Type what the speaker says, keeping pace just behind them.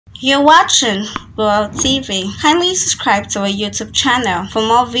You're watching World TV. Kindly subscribe to our YouTube channel for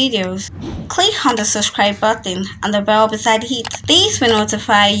more videos. Click on the subscribe button and the bell beside it. This will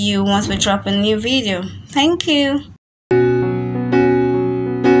notify you once we drop a new video. Thank you.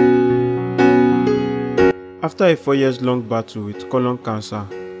 After a 4-year-long battle with colon cancer,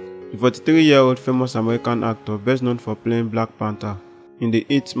 the 43-year-old famous American actor best known for playing Black Panther in the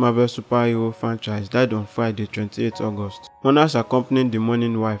hit Marvel superhero franchise died on Friday, 28 August. Mourners accompanying the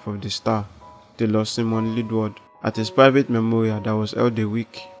mourning wife of the star, Taylor Simon Lidward, at his private memorial that was held a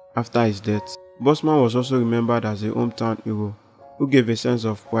week after his death. Boseman was also remembered as a hometown hero who gave a sense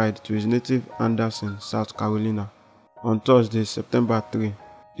of pride to his native Anderson, South Carolina. On Thursday, September 3,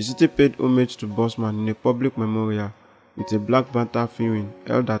 the city paid homage to Boseman in a public memorial with a Black Panther viewing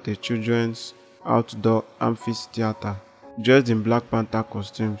held at a children's outdoor amphitheater dressed in Black Panther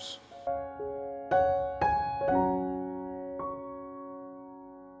costumes.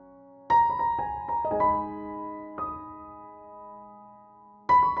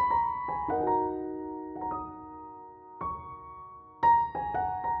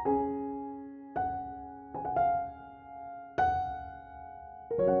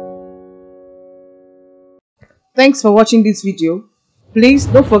 Thanks for watching this video. Please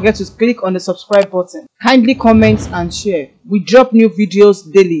don't forget to click on the subscribe button. Kindly comment and share. We drop new videos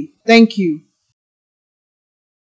daily. Thank you.